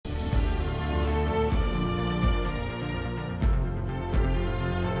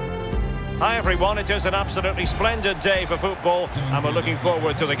Hi everyone, it is an absolutely splendid day for football and we're looking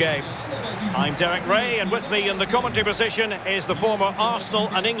forward to the game. I'm Derek Ray and with me in the commentary position is the former Arsenal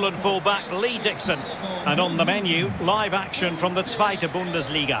and England fullback Lee Dixon. And on the menu, live action from the Zweite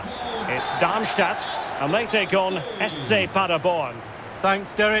Bundesliga. It's Darmstadt and they take on SC Paderborn.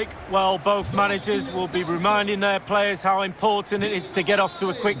 Thanks, Derek. Well, both managers will be reminding their players how important it is to get off to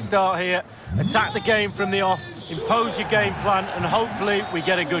a quick start here. Attack the game from the off, impose your game plan, and hopefully we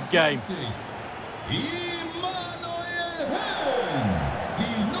get a good game.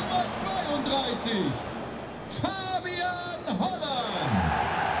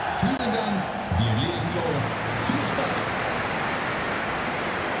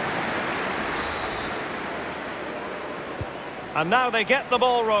 And now they get the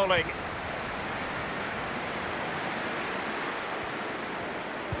ball rolling.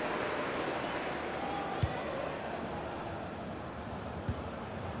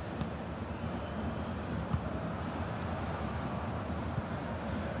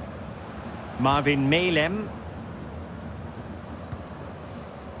 Marvin Melem.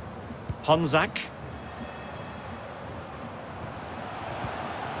 Honzak.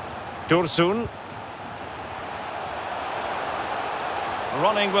 Dursun.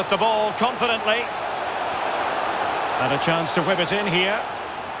 Running with the ball confidently. And a chance to whip it in here.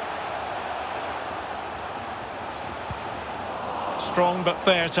 Strong but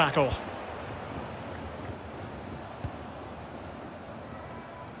fair tackle.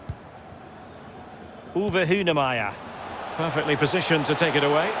 Uwe Hunemeyer. Perfectly positioned to take it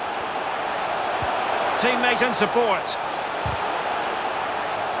away. Teammate and support.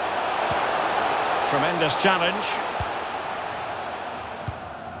 Tremendous challenge.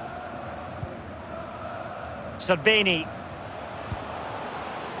 Sabini.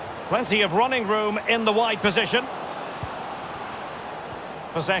 Plenty of running room in the wide position.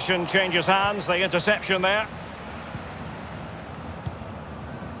 Possession changes hands, the interception there.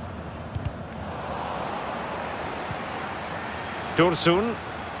 Dursun.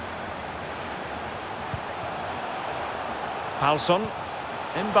 Palsson.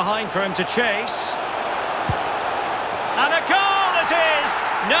 In behind for him to chase. And a goal it is!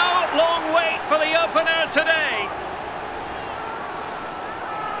 No long wait for the opener today.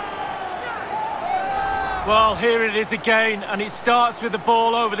 Well, here it is again, and it starts with the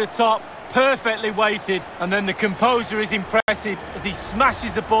ball over the top, perfectly weighted, and then the composure is impressive as he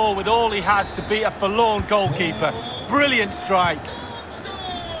smashes the ball with all he has to beat a forlorn goalkeeper. Brilliant strike.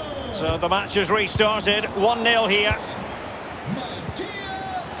 So the match has restarted, 1-0 here.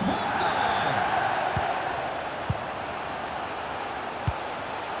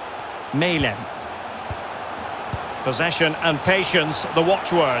 Melem. Possession and patience, the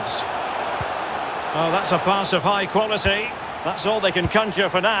watchwords. Oh, that's a pass of high quality. That's all they can conjure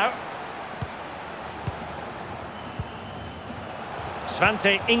for now.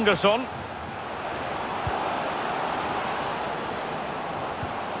 Svante Ingersson.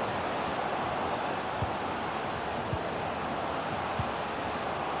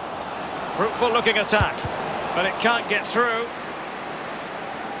 Fruitful looking attack, but it can't get through.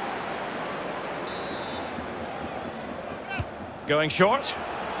 Going short.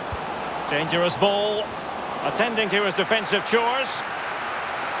 Dangerous ball. Attending to his defensive chores.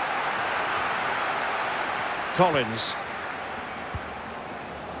 Collins.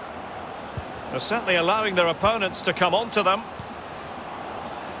 They're certainly allowing their opponents to come onto them.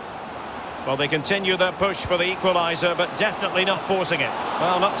 Well, they continue their push for the equaliser, but definitely not forcing it.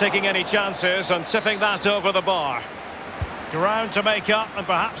 Well, not taking any chances and tipping that over the bar. Ground to make up, and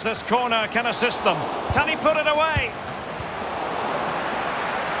perhaps this corner can assist them. Can he put it away?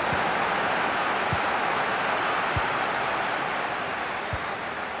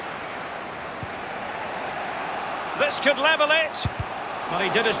 This could level it. Well, he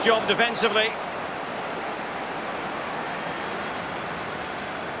did his job defensively.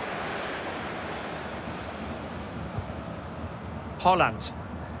 Holland.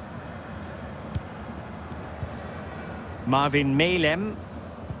 Marvin Melem.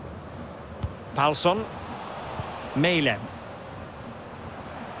 Palsson. Melem.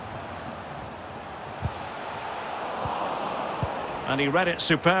 And he read it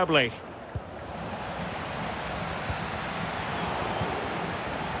superbly.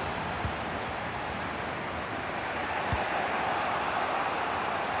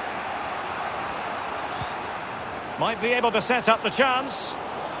 Might be able to set up the chance.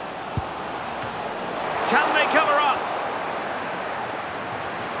 Can they cover up?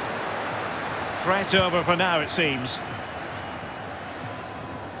 Threat over for now, it seems.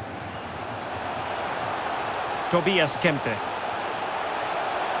 Tobias Kempe.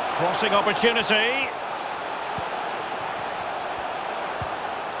 Crossing opportunity.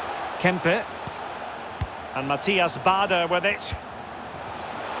 Kempe. And Matthias Bader with it.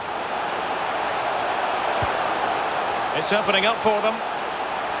 It's opening up for them.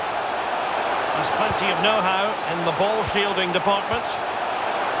 There's plenty of know-how in the ball shielding department.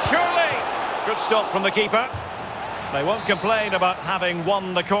 Surely! Good stop from the keeper. They won't complain about having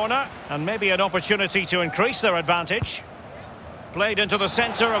won the corner, and maybe an opportunity to increase their advantage. Played into the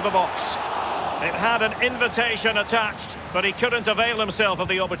centre of the box. It had an invitation attached, but he couldn't avail himself of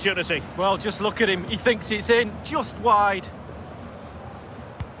the opportunity. Well, just look at him. He thinks it's in, just wide.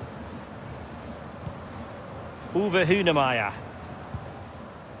 Uwe Hunemeyer.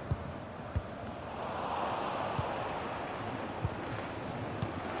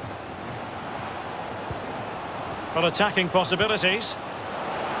 Got attacking possibilities.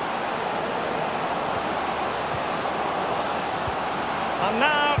 And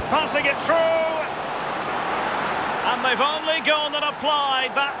now passing it through. And they've only gone and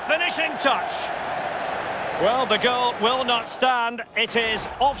applied that finishing touch. Well, the goal will not stand. It is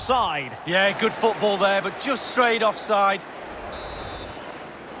offside. Yeah, good football there, but just straight offside.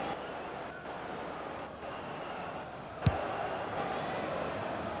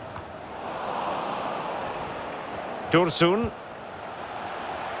 Dursun.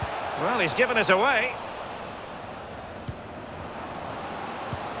 Well, he's given us away.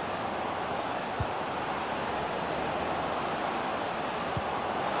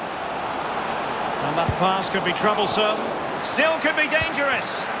 And that pass could be troublesome. Still could be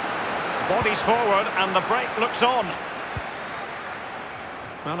dangerous. Bodies forward and the break looks on.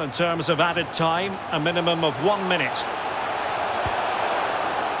 Well, in terms of added time, a minimum of 1 minute.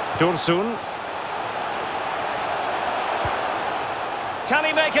 Dursun. Can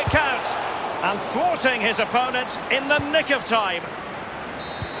he make it count? And thwarting his opponent in the nick of time.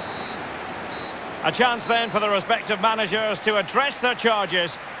 A chance then for the respective managers to address their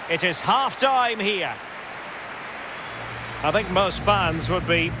charges. It is half-time here. I think most fans would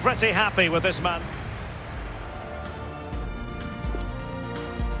be pretty happy with this man.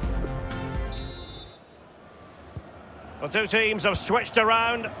 The two teams have switched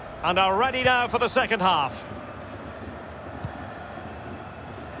around and are ready now for the second half.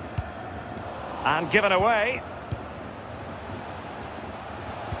 And given away.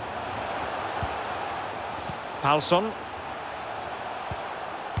 Palsson.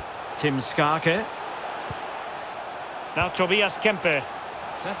 Tim Skarke. Now Tobias Kempe.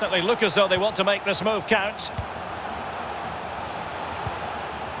 Definitely look as though they want to make this move count.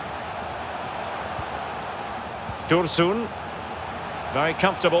 Dursun. Very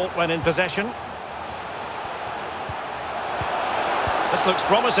comfortable when in possession. This looks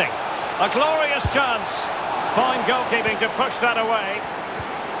promising. A glorious chance. Fine goalkeeping to push that away.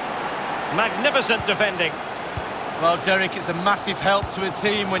 Magnificent defending. Well, Derek, it's a massive help to a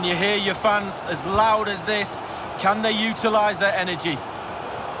team when you hear your fans as loud as this. Can they utilise their energy?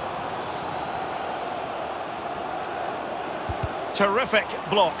 Terrific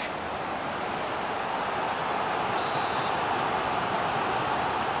block.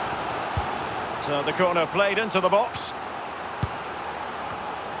 So the corner played into the box.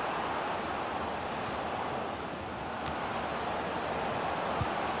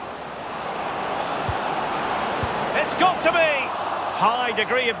 It's got to be! High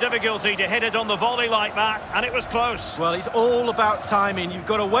degree of difficulty to hit it on the volley like that, and it was close. Well, it's all about timing. You've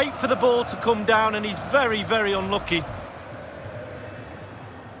got to wait for the ball to come down, and he's very, very unlucky.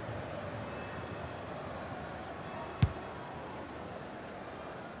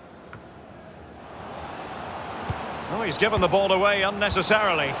 Oh, he's given the ball away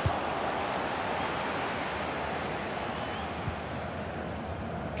unnecessarily.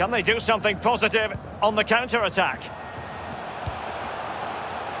 Can they do something positive on the counter-attack?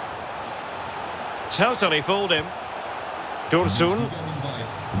 Totally fooled him. Dursun.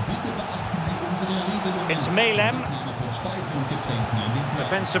 It's Melem.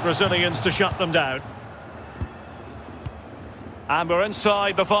 Defensive Brazilians to shut them down. And we're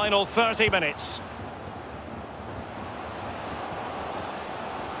inside the final 30 minutes.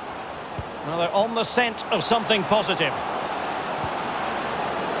 Well, they're on the scent of something positive.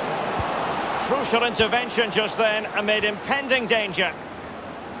 Crucial intervention just then amid impending danger.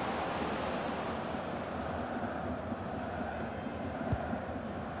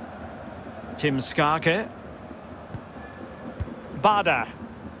 Tim Skarke. Bader.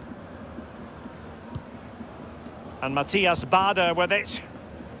 And Matthias Bader with it.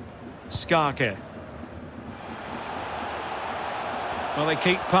 Skarke. Well, they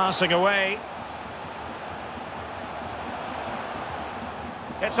keep passing away.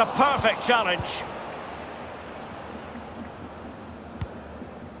 It's a perfect challenge.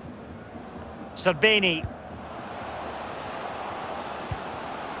 Sabini.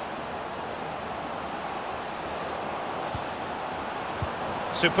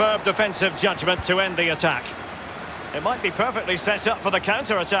 Superb defensive judgment to end the attack. It might be perfectly set up for the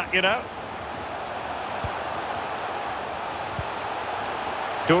counter-attack, you know.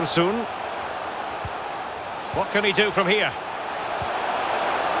 Dursun. What can he do from here?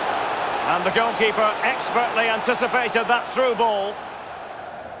 And the goalkeeper expertly anticipated that through ball.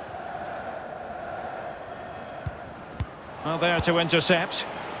 Well, there to intercept.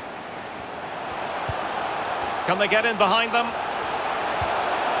 Can they get in behind them?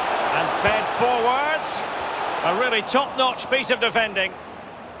 And fed forwards. A really top-notch piece of defending.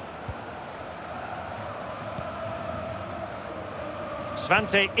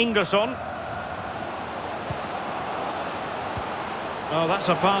 Svante Ingersson. Oh, that's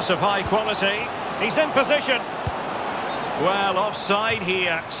a pass of high quality. He's in position. Well, offside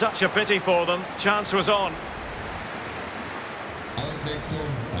here. Such a pity for them. Chance was on.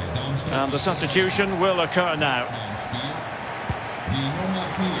 And the substitution will occur now.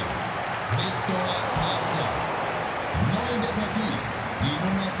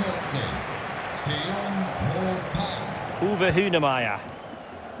 Uwe Hunemeyer.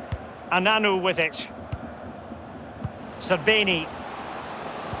 Ananu with it. Sabini.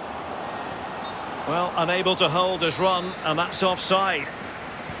 Well, unable to hold his run, and that's offside.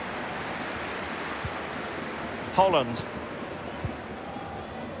 Holland.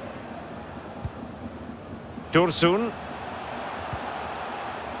 Dursun.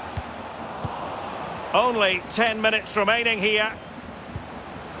 Only 10 minutes remaining here.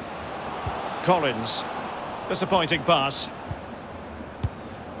 Collins. Disappointing pass.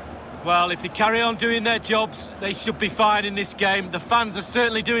 Well, if they carry on doing their jobs, they should be fine in this game. The fans are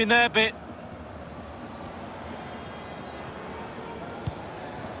certainly doing their bit.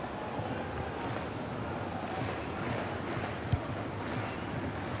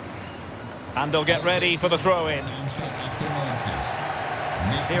 And they'll get ready for the throw-in.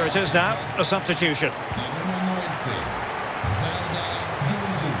 Here it is now, a substitution.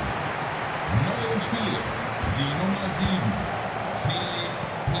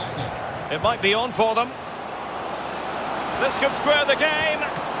 It might be on for them. This could square the game.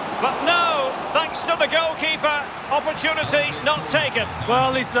 But no, thanks to the goalkeeper, opportunity not taken.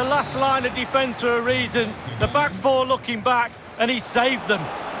 Well, it's the last line of defence for a reason. The back four looking back, and he saved them.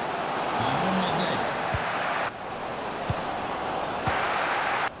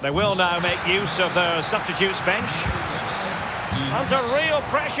 They will now make use of their substitutes bench. Under real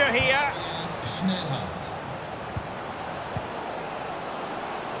pressure here.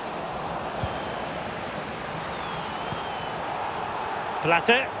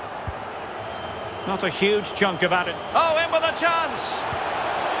 Platte. Not a huge chunk of it. Oh, in with a chance.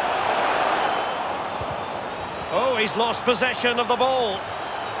 Oh, he's lost possession of the ball.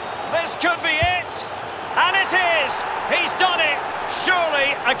 This could be it. And it is. He's done it.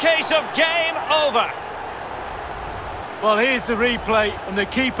 Surely a case of game over. Well, here's the replay, and the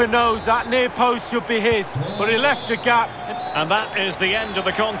keeper knows that near post should be his, but he left a gap. And that is the end of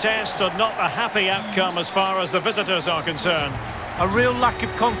the contest, and not a happy outcome as far as the visitors are concerned. A real lack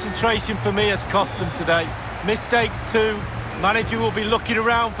of concentration for me has cost them today. Mistakes too. Manager will be looking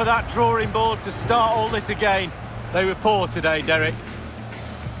around for that drawing board to start all this again. They were poor today, Derek.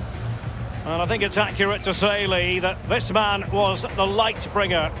 And I think it's accurate to say, Lee, that this man was the light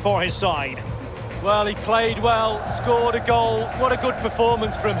bringer for his side. Well, he played well, scored a goal. What a good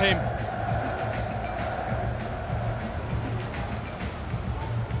performance from him.